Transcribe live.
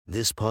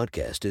This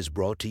podcast is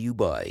brought to you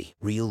by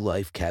Real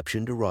Life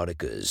Captioned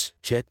Eroticas.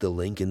 Check the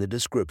link in the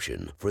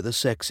description for the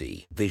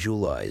sexy,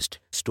 visualized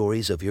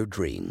stories of your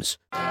dreams.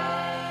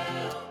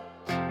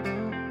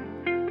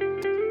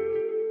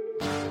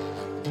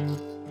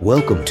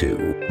 Welcome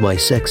to My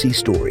Sexy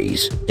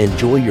Stories.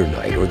 Enjoy your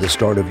night or the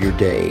start of your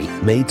day,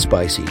 made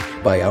spicy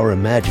by our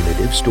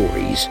imaginative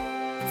stories.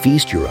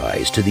 Feast your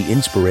eyes to the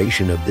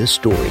inspiration of this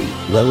story,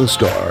 Lela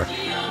Star.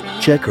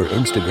 Check her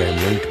Instagram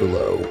linked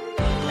below.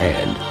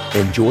 And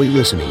enjoy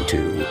listening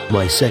to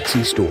My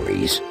Sexy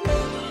Stories.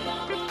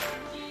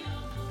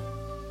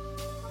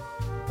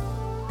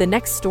 The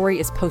next story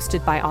is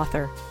posted by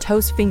author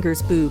Toes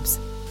Fingers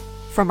Boobs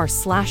from our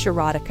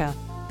 /erotica.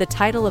 The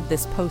title of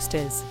this post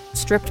is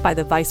Stripped by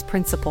the Vice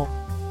Principal.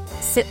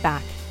 Sit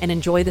back and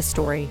enjoy the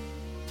story.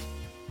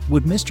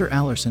 Would Mr.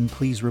 Allerson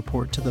please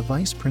report to the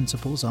Vice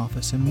Principal's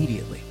office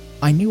immediately?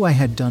 I knew I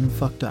had done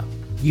fucked up.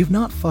 You've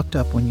not fucked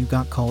up when you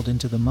got called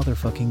into the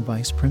motherfucking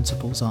Vice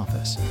Principal's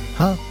office.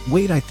 Huh?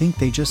 Wait, I think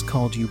they just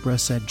called you, bruh,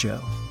 said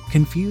Joe.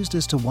 Confused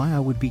as to why I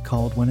would be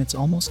called when it's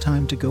almost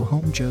time to go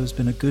home. Joe's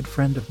been a good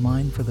friend of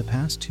mine for the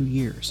past 2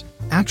 years.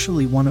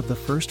 Actually, one of the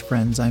first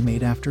friends I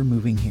made after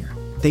moving here.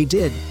 They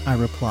did, I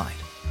replied.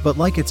 But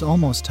like it's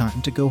almost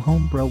time to go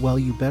home, bro. Well,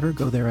 you better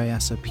go there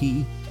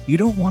ASAP. You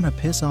don't want to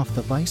piss off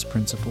the Vice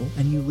Principal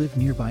and you live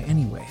nearby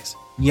anyways.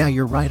 Yeah,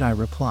 you're right, I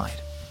replied.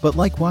 But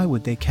like, why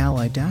would they call?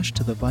 I dashed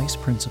to the Vice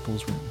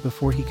Principal's room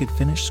before he could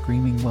finish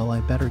screaming, well,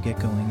 I better get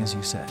going, as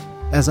you said.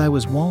 As I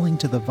was walling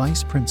to the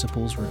Vice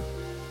Principal's room,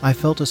 I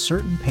felt a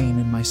certain pain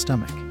in my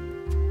stomach.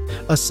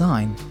 A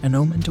sign, an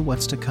omen to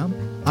what's to come?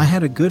 I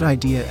had a good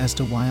idea as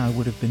to why I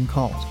would have been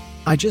called.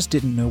 I just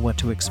didn't know what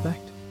to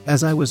expect.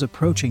 As I was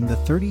approaching the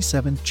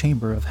 37th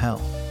chamber of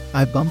hell,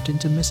 I bumped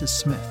into Mrs.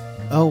 Smith.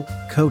 Oh,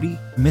 Cody,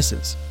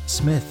 Mrs.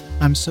 Smith,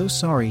 I'm so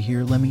sorry.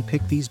 Here, let me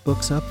pick these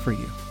books up for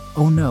you.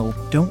 Oh no,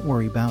 don't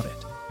worry about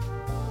it.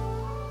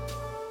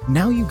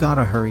 Now you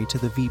gotta hurry to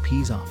the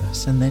VP's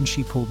office. And then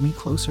she pulled me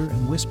closer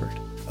and whispered,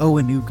 oh,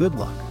 a new good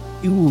luck.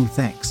 Ooh,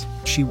 thanks,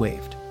 she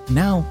waved.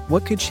 Now,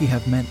 what could she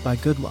have meant by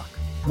good luck?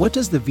 What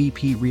does the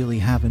VP really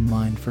have in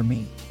mind for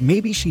me?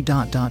 Maybe she ...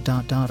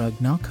 Ugh,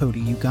 now Cody,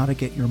 you gotta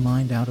get your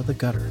mind out of the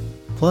gutter.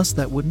 Plus,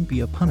 that wouldn't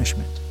be a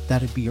punishment,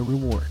 that'd be a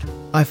reward.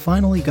 I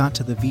finally got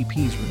to the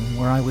VP's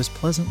room, where I was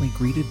pleasantly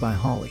greeted by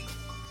Holly,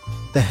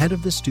 the head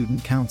of the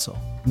student council.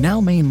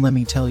 Now Maine, let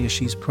me tell you,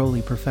 she's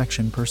probably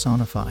perfection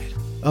personified.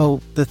 Oh,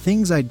 the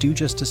things I'd do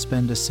just to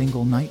spend a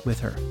single night with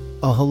her.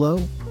 Oh,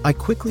 hello? I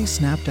quickly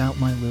snapped out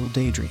my little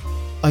daydream.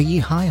 Yee,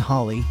 hi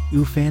Holly,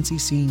 ooh, fancy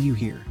seeing you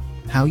here.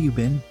 How you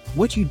been?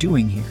 What you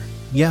doing here?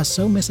 Yeah,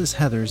 so Mrs.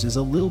 Heathers is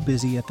a little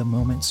busy at the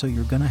moment, so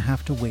you're gonna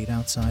have to wait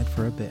outside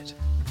for a bit.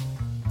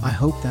 I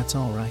hope that's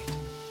alright.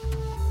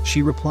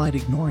 She replied,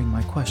 ignoring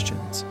my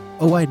questions.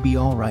 Oh, I'd be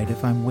alright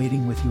if I'm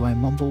waiting with you, I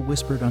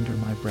whispered under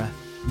my breath.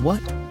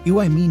 What? You,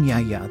 I mean,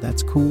 yeah,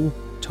 that's cool.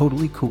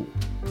 Totally cool.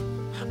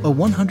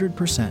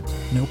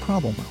 100%, no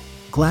problemo.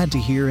 Glad to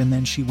hear. And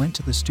then she went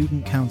to the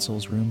student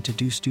council's room to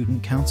do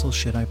student council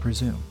shit, I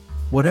presume.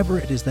 Whatever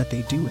it is that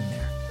they do in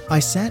there. I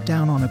sat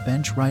down on a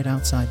bench right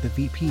outside the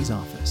VP's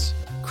office,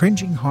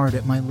 cringing hard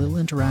at my little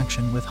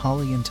interaction with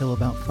Holly until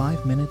about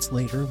 5 minutes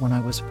later when I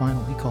was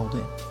finally called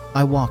in.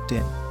 I walked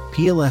in.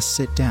 PLS,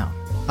 sit down.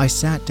 I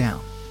sat down.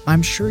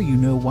 I'm sure you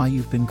know why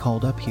you've been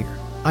called up here.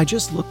 I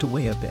just looked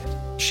away a bit.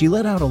 She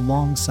let out a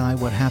long sigh.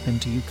 What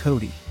happened to you,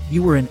 Cody?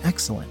 You were an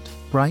excellent,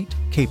 bright,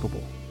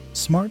 capable,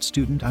 smart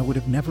student. I would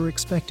have never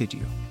expected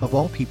you, of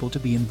all people, to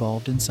be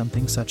involved in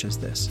something such as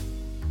this.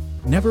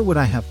 Never would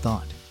I have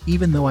thought,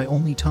 even though I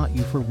only taught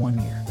you for 1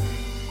 year.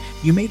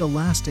 You made a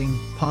lasting,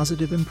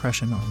 positive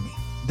impression on me.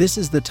 This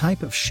is the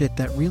type of shit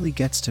that really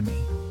gets to me.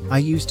 I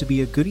used to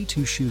be a goody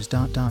two-shoes ...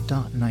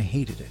 and I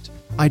hated it.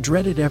 I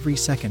dreaded every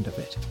second of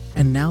it.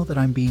 And now that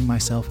I'm being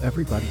myself,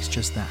 everybody's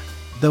just that.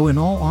 Though in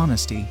all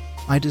honesty,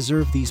 I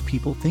deserve these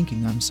people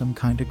thinking I'm some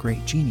kind of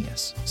great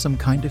genius, some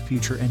kind of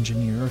future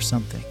engineer or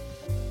something.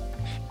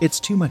 It's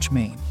too much,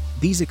 Maine.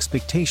 These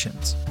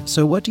expectations.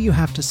 So what do you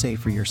have to say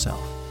for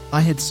yourself?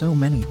 I had so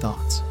many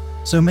thoughts.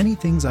 So many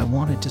things I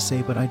wanted to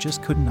say, but I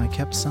just couldn't. I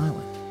kept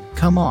silent.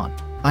 Come on.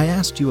 I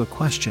asked you a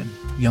question,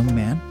 young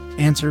man.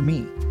 Answer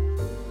me.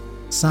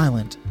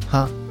 Silent.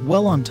 Huh?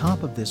 Well, on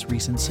top of this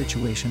recent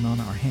situation on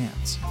our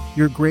hands,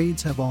 your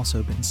grades have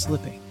also been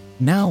slipping.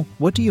 Now,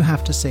 what do you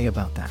have to say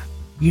about that?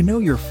 You know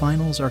your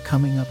finals are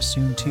coming up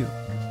soon too.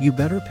 You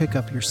better pick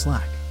up your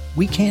slack.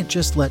 We can't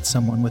just let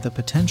someone with a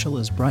potential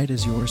as bright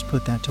as yours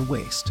put that to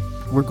waste.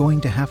 We're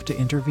going to have to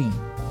intervene.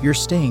 You're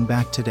staying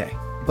back today.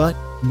 But,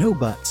 no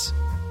buts.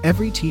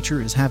 Every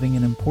teacher is having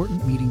an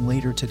important meeting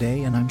later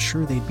today, and I'm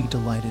sure they'd be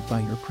delighted by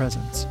your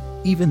presence,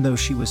 even though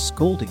she was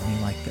scolding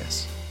me like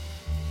this.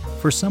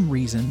 For some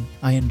reason,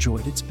 I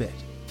enjoyed its bit.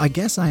 I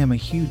guess I am a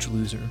huge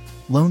loser,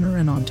 loner,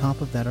 and on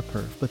top of that a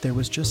perv, but there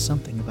was just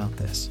something about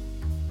this.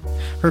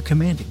 Her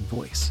commanding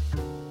voice.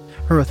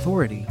 Her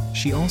authority.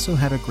 She also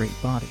had a great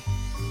body.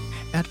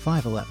 At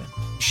 5'11",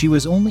 she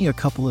was only a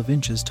couple of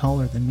inches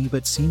taller than me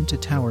but seemed to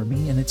tower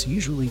me, and it's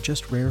usually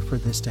just rare for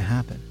this to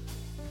happen.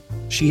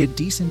 She had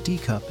decent D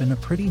cup and a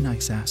pretty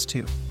nice ass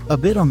too. A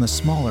bit on the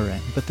smaller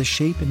end, but the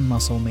shape and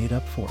muscle made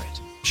up for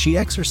it. She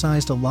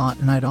exercised a lot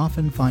and I'd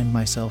often find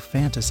myself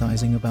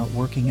fantasizing about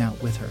working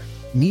out with her.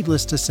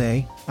 Needless to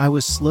say, I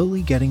was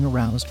slowly getting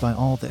aroused by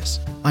all this.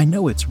 I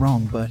know it's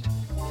wrong, but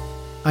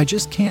I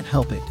just can't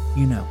help it,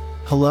 you know.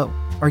 Hello,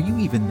 are you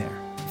even there?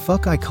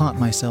 Fuck, I caught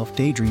myself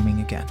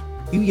daydreaming again.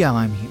 Yeah,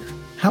 I'm here.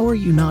 How are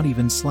you not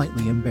even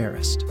slightly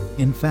embarrassed?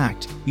 In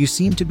fact, you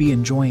seem to be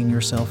enjoying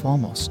yourself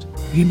almost.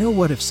 You know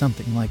what, if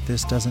something like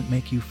this doesn't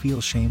make you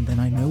feel shame, then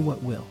I know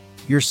what will.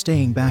 You're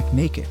staying back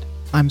naked.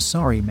 I'm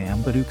sorry,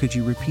 ma'am, but could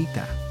you repeat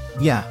that?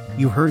 Yeah,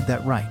 you heard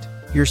that right.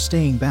 You're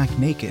staying back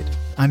naked.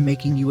 I'm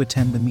making you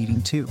attend the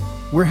meeting too.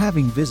 We're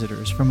having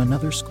visitors from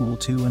another school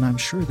too, and I'm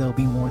sure they'll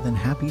be more than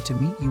happy to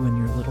meet you and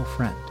your little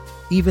friend.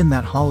 Even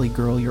that Holly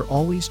girl you're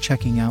always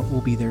checking out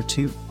will be there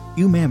too.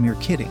 You, ma'am, you're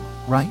kidding,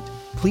 right?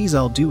 Please,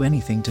 I'll do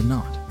anything to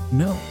not.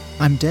 No,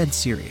 I'm dead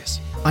serious.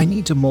 I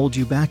need to mold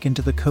you back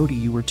into the Cody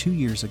you were 2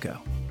 years ago.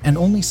 And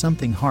only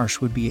something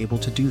harsh would be able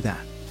to do that.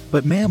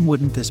 But ma'am,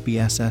 wouldn't this be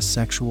SS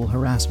sexual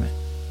harassment?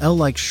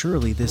 Like,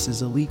 surely this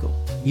is illegal.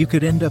 You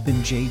could end up in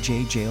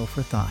JJ jail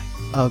for thigh.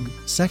 Ugh,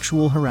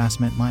 sexual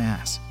harassment my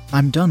ass.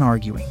 I'm done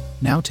arguing.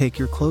 Now take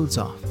your clothes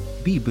off.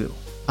 Bee-boo.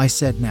 I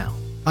said now.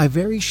 I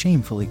very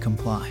shamefully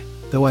comply.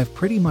 Though I've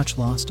pretty much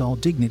lost all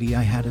dignity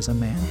I had as a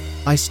man,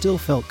 I still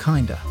felt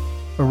kinda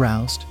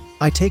aroused.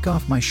 I take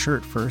off my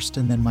shirt first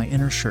and then my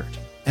inner shirt,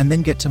 and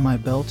then get to my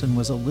belt and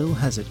was a little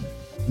hesitant.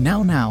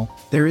 Now,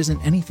 there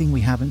isn't anything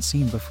we haven't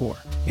seen before.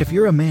 If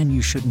you're a man,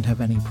 you shouldn't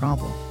have any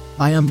problem.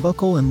 I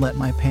unbuckle and let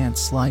my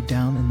pants slide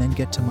down and then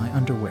get to my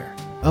underwear.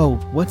 Oh,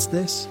 what's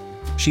this?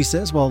 She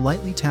says while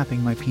lightly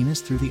tapping my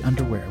penis through the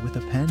underwear with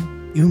a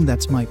pen.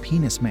 That's my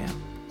penis, ma'am.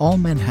 All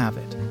men have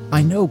it.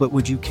 I know, but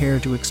would you care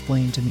to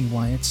explain to me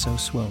why it's so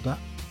swelled up?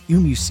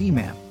 You see,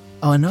 ma'am.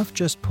 Enough,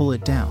 just pull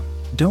it down.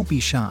 Don't be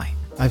shy.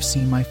 I've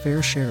seen my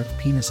fair share of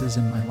penises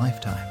in my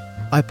lifetime.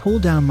 I pull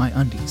down my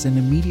undies and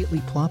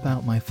immediately plop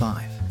out my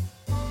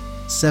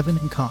 5'7"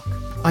 and cock.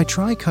 I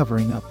try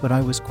covering up, but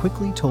I was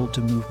quickly told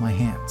to move my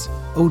hands.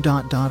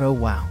 Oh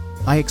wow.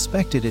 I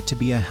expected it to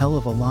be a hell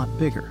of a lot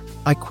bigger.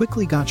 I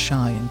quickly got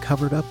shy and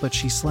covered up, but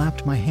she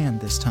slapped my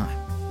hand this time.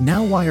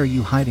 Now why are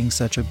you hiding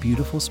such a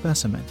beautiful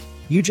specimen?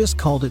 You just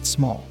called it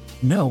small.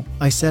 No,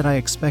 I said I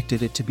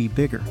expected it to be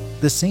bigger.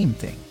 The same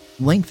thing.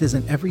 Length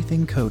isn't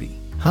everything, Cody.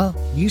 Huh?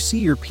 You see,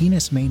 your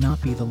penis may not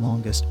be the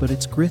longest, but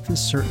its girth is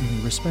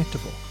certainly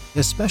respectable.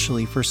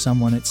 Especially for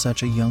someone at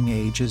such a young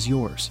age as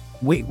yours.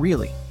 Wait,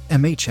 really?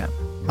 MHM.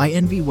 I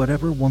envy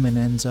whatever woman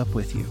ends up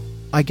with you.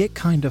 I get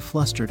kinda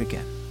flustered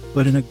again,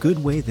 but in a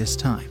good way this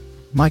time.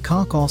 My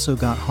cock also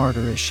got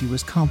harder as she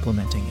was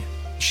complimenting it.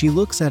 She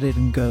looks at it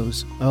and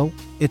goes, "Oh,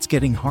 it's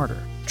getting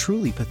harder.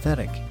 Truly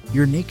pathetic.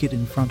 You're naked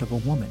in front of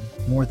a woman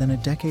more than a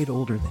decade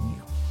older than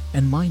you.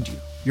 And mind you,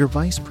 you're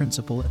vice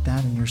principal at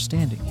that, and you're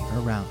standing here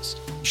aroused."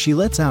 She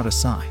lets out a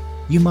sigh.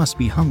 "You must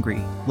be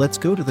hungry. Let's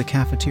go to the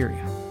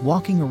cafeteria."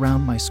 Walking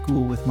around my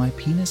school with my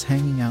penis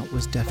hanging out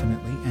was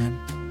definitely an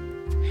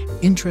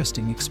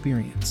interesting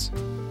experience,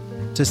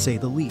 to say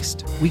the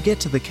least. We get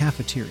to the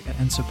cafeteria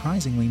and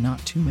surprisingly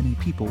not too many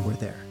people were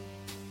there.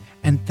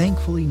 And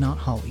thankfully not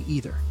Holly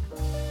either.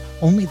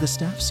 Only the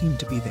staff seemed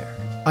to be there.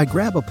 I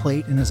grab a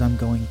plate, and as I'm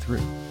going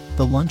through,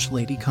 the lunch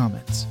lady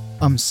comments,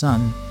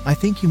 son, I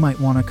think you might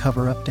want to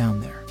cover up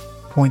down there,"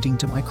 pointing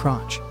to my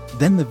crotch.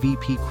 Then the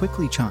VP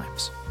quickly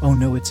chimes, "Oh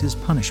no, it's his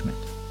punishment."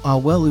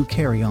 Well,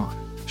 carry on,"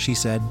 she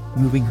said,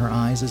 moving her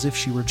eyes as if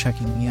she were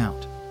checking me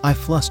out. I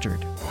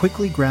flustered,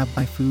 quickly grab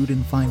my food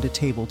and find a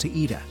table to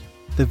eat at.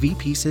 The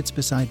VP sits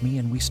beside me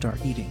and we start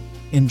eating.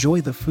 "Enjoy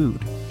the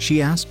food?"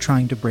 she asked,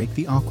 trying to break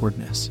the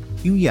awkwardness.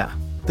 Yeah,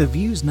 the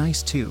view's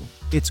nice too.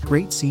 It's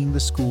great seeing the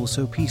school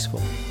so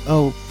peaceful."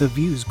 "Oh, the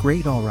view's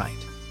great, all right.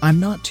 I'm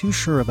not too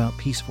sure about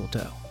peaceful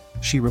though,"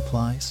 she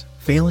replies,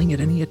 failing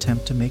at any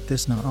attempt to make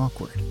this not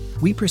awkward.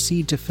 We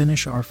proceed to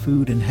finish our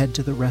food and head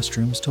to the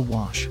restrooms to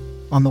wash.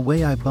 On the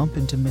way, I bump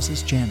into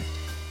Mrs. Janet,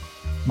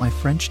 my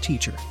French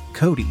teacher.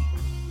 "Cody,"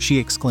 she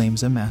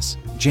exclaims, "MS."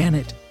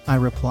 "Janet," I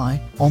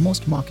reply,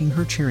 almost mocking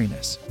her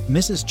cheeriness.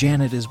 Mrs.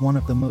 Janet is one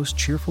of the most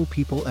cheerful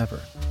people ever.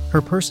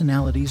 Her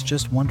personality's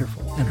just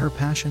wonderful, and her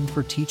passion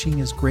for teaching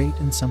is great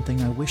and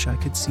something I wish I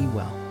could see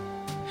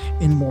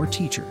in more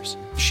teachers.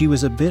 She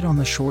was a bit on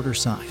the shorter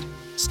side,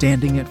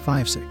 standing at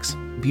 5'6",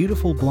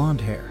 beautiful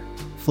blonde hair,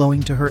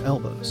 flowing to her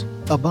elbows,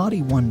 a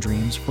body one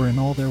dreams for in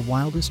all their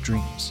wildest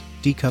dreams,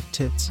 D-cup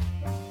tits,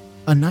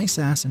 a nice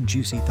ass and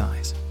juicy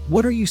thighs.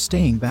 "What are you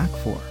staying back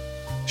for?"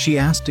 she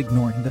asked,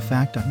 ignoring the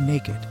fact I'm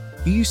naked.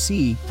 "You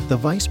see, the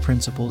vice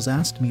principals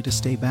asked me to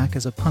stay back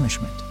as a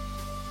punishment.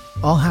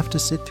 I'll have to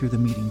sit through the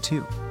meeting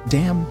too."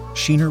 Damn,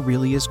 Sheena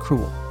really is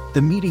cruel.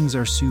 The meetings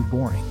are so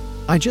boring.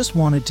 I just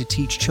wanted to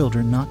teach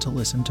children not to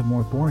listen to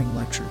more boring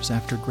lectures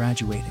after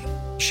graduating.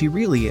 She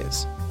really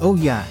is. "Oh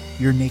yeah,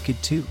 you're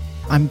naked too.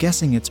 I'm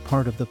guessing it's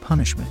part of the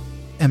punishment."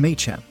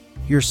 MHM,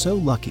 you're so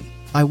lucky.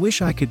 I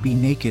wish I could be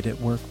naked at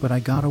work, but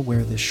I gotta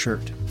wear this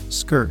shirt,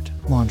 skirt,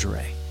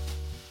 lingerie,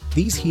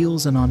 these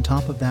heels, and on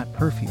top of that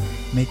perfume,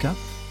 makeup.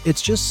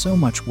 It's just so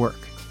much work.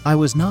 I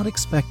was not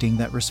expecting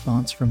that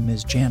response from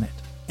Ms. Janet.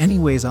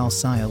 Anyways, I'll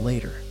see ya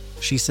later,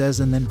 she says,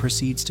 and then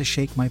proceeds to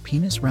shake my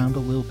penis round a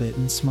little bit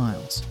and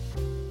smiles.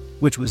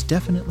 Which was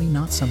definitely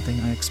not something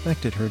I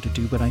expected her to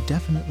do, but I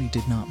definitely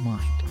did not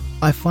mind.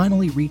 I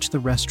finally reach the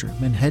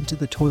restroom and head to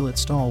the toilet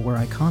stall where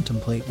I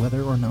contemplate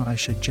whether or not I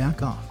should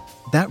jack off.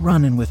 That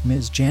run-in with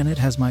Ms. Janet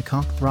has my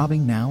cock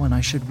throbbing now, and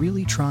I should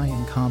really try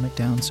and calm it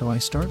down, so I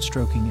start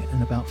stroking it,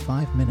 and about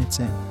 5 minutes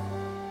in,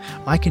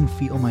 I can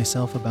feel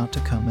myself about to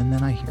come, and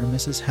then I hear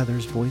Mrs.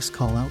 Heather's voice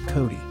call out,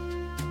 "Cody,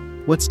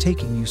 what's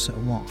taking you so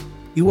long?"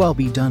 "I'll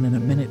be done in a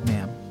minute,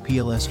 ma'am.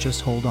 PLS,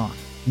 just hold on.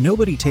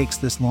 Nobody takes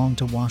this long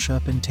to wash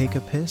up and take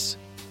a piss.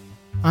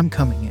 I'm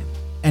coming in."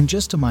 And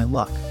just to my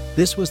luck,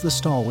 this was the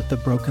stall with the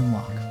broken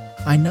lock.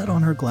 I nut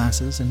on her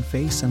glasses and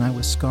face, and I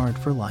was scarred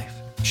for life.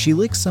 She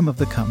licks some of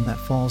the cum that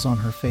falls on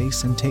her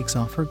face and takes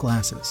off her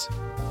glasses.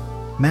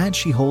 Mad,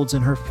 she holds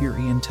in her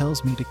fury and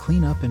tells me to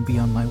clean up and be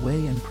on my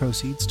way, and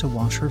proceeds to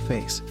wash her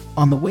face.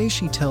 On the way,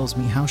 she tells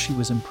me how she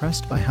was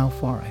impressed by how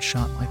far I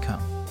shot my cum.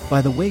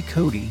 "By the way,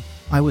 Cody,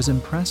 I was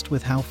impressed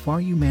with how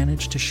far you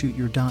managed to shoot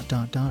your ...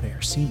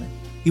 air semen."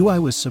 I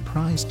was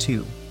surprised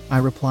too, I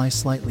reply,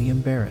 slightly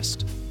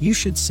embarrassed. "You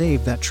should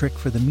save that trick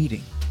for the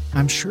meeting.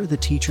 I'm sure the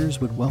teachers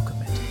would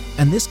welcome it."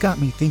 And this got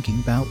me thinking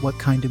about what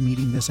kind of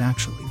meeting this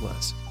actually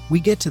was. We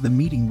get to the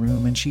meeting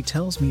room and she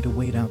tells me to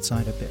wait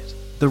outside a bit.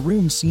 The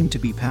room seemed to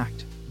be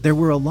packed. There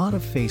were a lot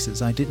of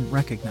faces I didn't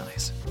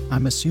recognize.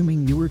 I'm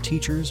assuming newer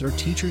teachers or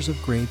teachers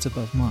of grades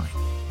above mine.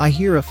 I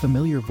hear a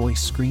familiar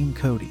voice scream,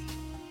 "Cody."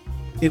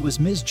 It was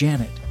Ms.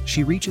 Janet.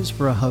 She reaches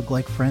for a hug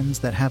like friends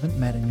that haven't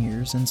met in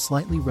years and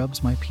slightly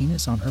rubs my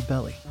penis on her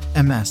belly.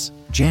 "MS,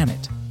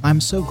 Janet,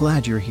 I'm so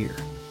glad you're here.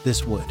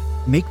 This would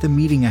make the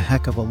meeting a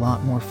heck of a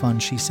lot more fun,"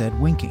 she said,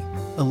 winking.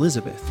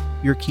 "Elizabeth,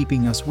 you're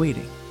keeping us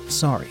waiting.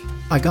 Sorry,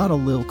 I got a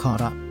little caught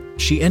up."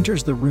 She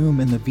enters the room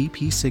and the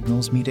VP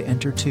signals me to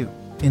enter too.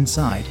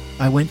 Inside,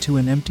 I went to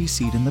an empty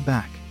seat in the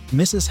back.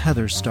 Mrs.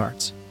 Heather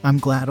starts, "I'm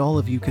glad all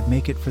of you could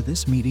make it for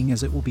this meeting,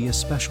 as it will be a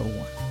special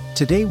one.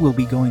 Today we'll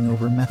be going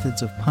over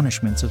methods of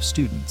punishments of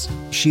students."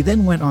 She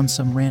then went on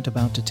some rant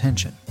about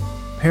detention,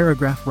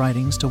 paragraph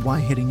writings to why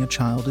hitting a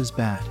child is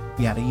bad,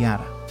 yada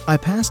yada. I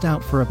passed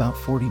out for about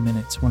 40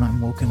 minutes when I'm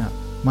woken up,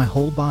 my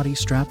whole body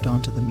strapped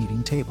onto the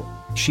meeting table.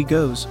 She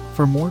goes,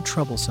 "For more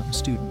troublesome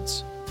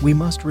students, we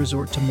must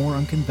resort to more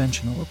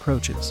unconventional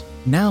approaches.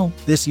 Now,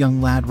 this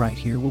young lad right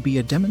here will be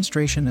a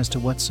demonstration as to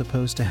what's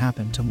supposed to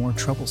happen to more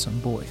troublesome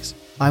boys."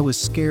 I was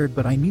scared,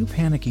 but I knew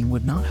panicking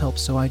would not help,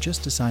 so I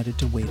just decided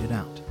to wait it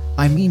out.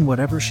 I mean,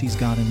 whatever she's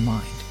got in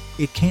mind,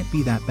 it can't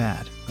be that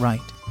bad,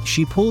 right?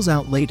 She pulls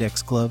out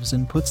latex gloves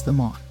and puts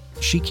them on.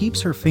 She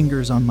keeps her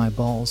fingers on my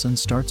balls and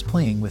starts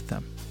playing with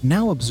them.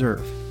 "Now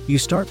observe. You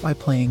start by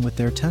playing with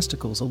their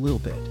testicles a little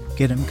bit.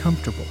 Get them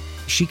comfortable."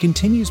 She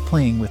continues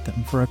playing with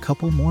them for a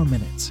couple more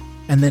minutes,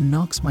 and then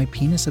knocks my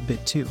penis a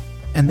bit too.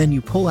 "And then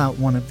you pull out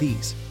one of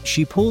these."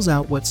 She pulls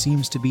out what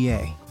seems to be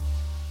a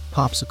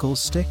popsicle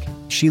stick.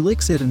 She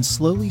licks it and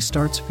slowly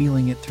starts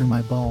feeling it through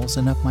my balls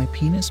and up my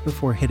penis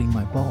before hitting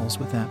my balls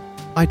with them.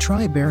 I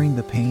try bearing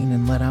the pain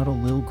and let out a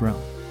little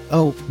groan.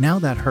 "Oh, now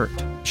that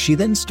hurt." She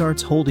then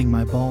starts holding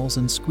my balls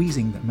and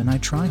squeezing them, and I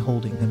try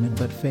holding them in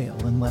but fail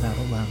and let out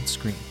a loud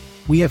scream.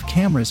 We have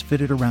cameras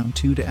fitted around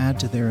too to add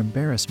to their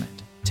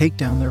embarrassment, take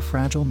down their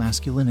fragile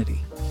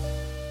masculinity.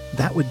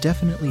 That would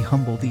definitely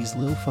humble these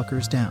little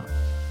fuckers down.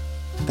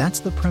 That's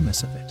the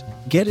premise of it.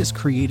 Get as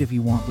creative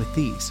you want with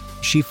these.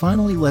 She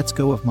finally lets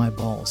go of my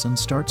balls and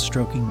starts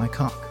stroking my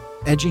cock.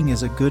 Edging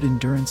is a good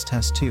endurance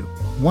test too.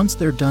 Once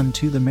they're done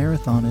too, the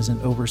marathon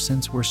isn't over.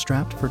 Since we're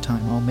strapped for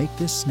time, I'll make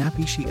this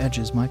snappy. She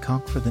edges my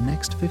cock for the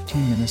next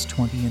 15 minutes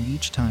 20, and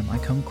each time I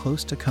come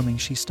close to coming,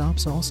 she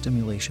stops all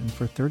stimulation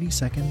for 30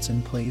 seconds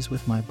and plays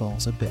with my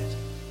balls a bit,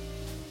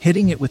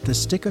 hitting it with the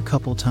stick a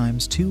couple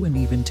times too, and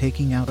even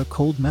taking out a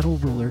cold metal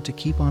ruler to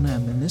keep on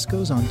M. And this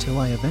goes on till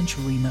I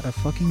eventually nut a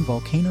fucking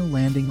volcano,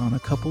 landing on a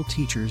couple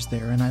teachers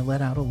there, and I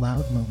let out a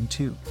loud moan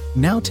too.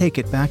 Now take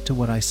it back to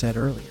what I said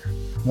earlier.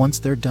 Once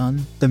they're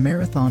done, the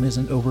marathon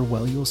isn't over.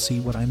 Well, you'll see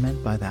what I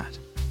meant by that.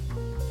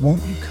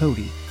 Won't you,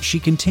 Cody? She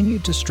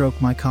continued to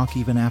stroke my cock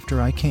even after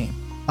I came.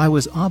 I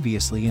was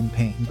obviously in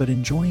pain, but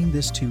enjoying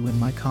this too, and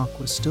my cock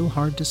was still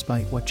hard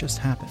despite what just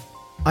happened.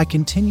 I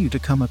continue to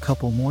come a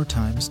couple more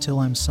times till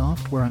I'm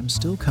soft, where I'm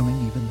still coming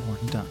even though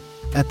I'm done.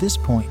 At this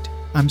point,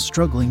 I'm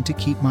struggling to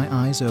keep my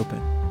eyes open.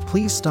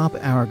 "Please stop,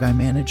 Arg," I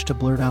managed to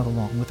blurt out,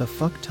 along with a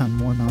fuck ton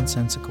more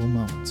nonsensical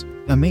moans.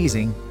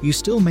 "Amazing, you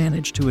still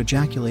managed to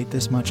ejaculate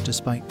this much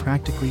despite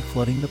practically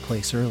flooding the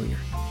place earlier.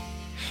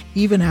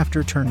 Even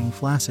after turning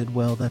flaccid,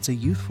 well, that's a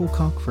youthful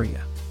cock for you.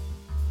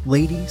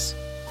 Ladies?"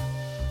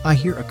 I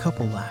hear a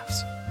couple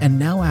laughs. And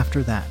now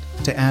after that,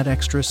 to add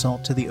extra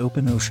salt to the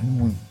open ocean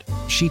wound,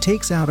 she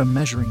takes out a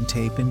measuring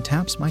tape and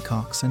taps my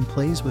cocks and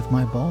plays with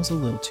my balls a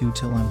little too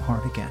till I'm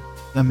hard again.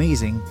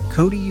 "Amazing,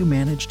 Cody, you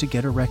managed to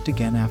get erect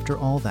again after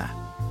all that.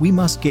 We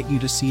must get you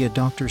to see a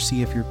doctor,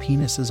 see if your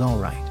penis is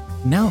alright."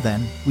 Now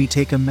then, we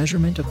take a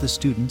measurement of the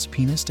student's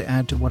penis to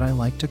add to what I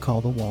like to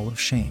call the wall of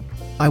shame.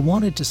 I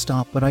wanted to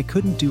stop, but I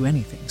couldn't do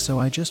anything, so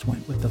I just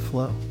went with the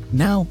flow.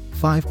 Now,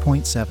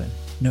 5.7,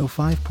 no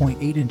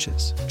 5.8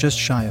 inches, just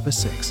shy of a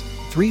 6.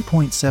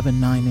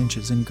 3.79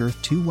 inches in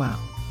girth too. Wow.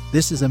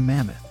 This is a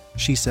mammoth,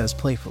 she says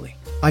playfully.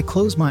 I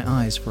close my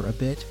eyes for a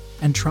bit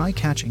and try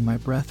catching my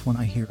breath when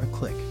I hear a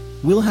click.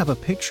 We'll have a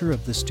picture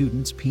of the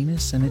student's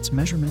penis and its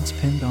measurements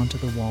pinned onto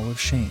the wall of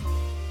shame.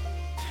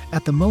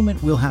 At the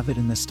moment, we'll have it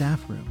in the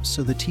staff room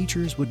so the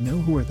teachers would know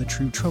who are the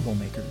true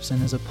troublemakers,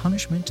 and as a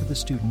punishment to the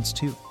students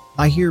too.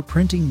 I hear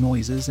printing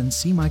noises and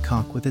see my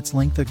cock with its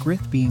length of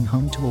girth being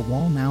hung to a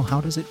wall. Now,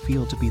 how does it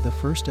feel to be the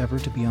first ever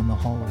to be on the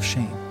Hall of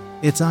Shame?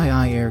 It's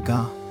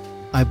erga.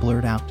 I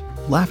blurt out.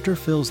 Laughter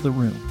fills the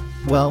room.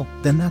 Well,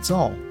 then that's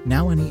all.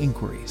 Now, any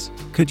inquiries?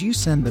 Could you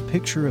send the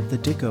picture of the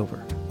dick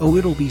over? Oh,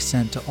 it'll be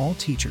sent to all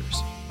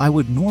teachers. I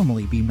would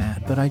normally be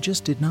mad, but I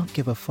just did not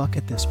give a fuck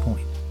at this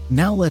point.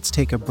 Now let's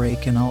take a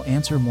break and I'll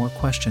answer more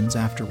questions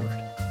afterward.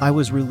 I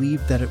was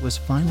relieved that it was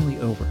finally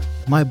over.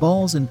 My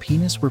balls and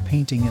penis were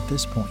painting at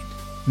this point.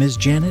 Ms.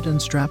 Janet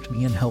unstrapped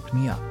me and helped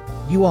me up.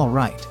 You all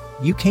right?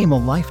 You came a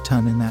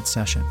lifetime in that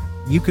session.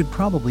 You could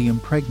probably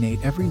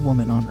impregnate every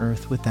woman on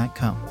earth with that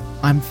cum.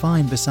 I'm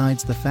fine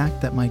besides the fact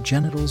that my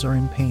genitals are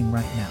in pain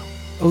right now.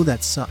 Oh,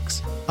 that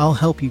sucks. I'll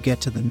help you get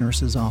to the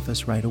nurse's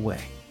office right away.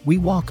 We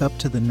walk up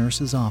to the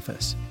nurse's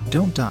office.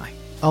 Don't die.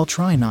 I'll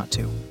try not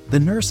to. The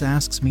nurse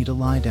asks me to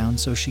lie down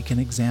so she can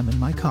examine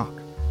my cock.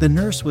 The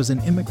nurse was an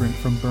immigrant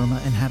from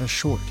Burma and had a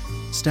short,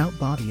 stout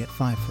body at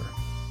 5'4".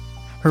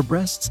 Her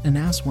breasts and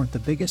ass weren't the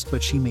biggest,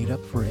 but she made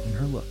up for it in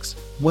her looks.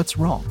 What's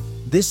wrong?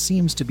 This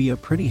seems to be a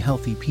pretty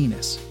healthy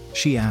penis,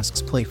 she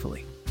asks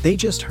playfully. They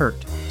just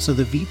hurt, so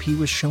the VP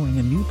was showing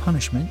a new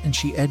punishment and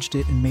she edged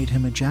it and made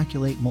him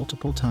ejaculate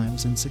multiple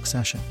times in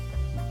succession.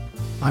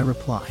 I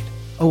replied,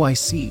 oh, I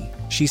see,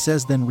 she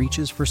says, then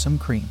reaches for some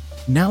cream.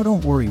 Now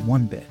don't worry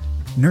one bit.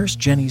 Nurse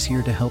Jenny's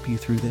here to help you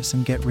through this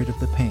and get rid of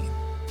the pain,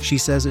 she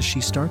says as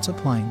she starts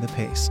applying the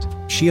paste.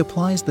 She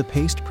applies the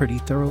paste pretty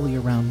thoroughly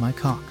around my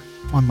cock,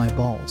 on my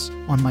balls,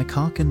 on my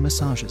cock, and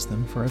massages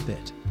them for a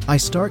bit. I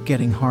start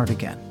getting hard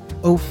again.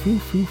 Oh, foo,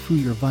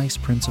 your vice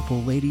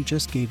principal lady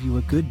just gave you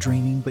a good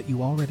draining, but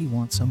you already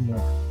want some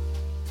more,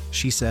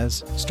 she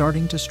says,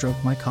 starting to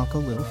stroke my cock a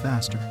little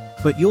faster.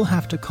 But you'll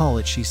have to call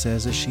it, she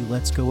says as she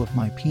lets go of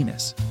my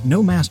penis.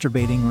 No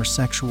masturbating or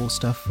sexual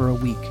stuff for a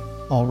week.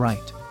 All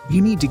right.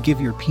 You need to give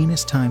your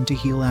penis time to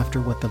heal after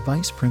what the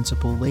vice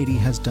principal lady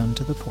has done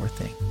to the poor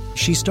thing.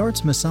 She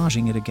starts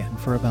massaging it again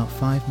for about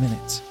 5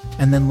 minutes,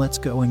 and then lets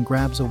go and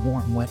grabs a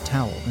warm wet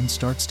towel and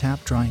starts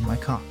tap drying my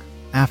cock.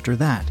 After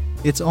that,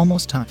 it's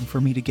almost time for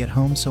me to get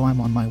home, so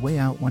I'm on my way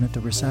out when at the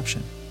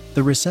reception.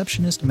 The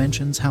receptionist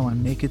mentions how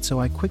I'm naked, so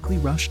I quickly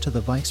rush to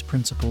the vice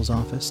principal's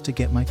office to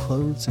get my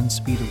clothes and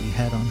speedily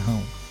head on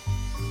home.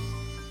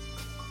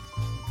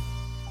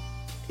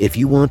 If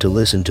you want to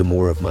listen to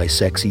more of my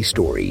sexy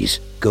stories,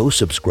 go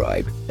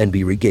subscribe and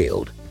be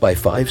regaled by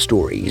 5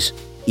 stories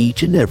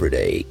each and every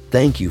day.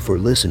 Thank you for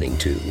listening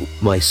to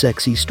My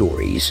Sexy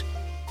Stories.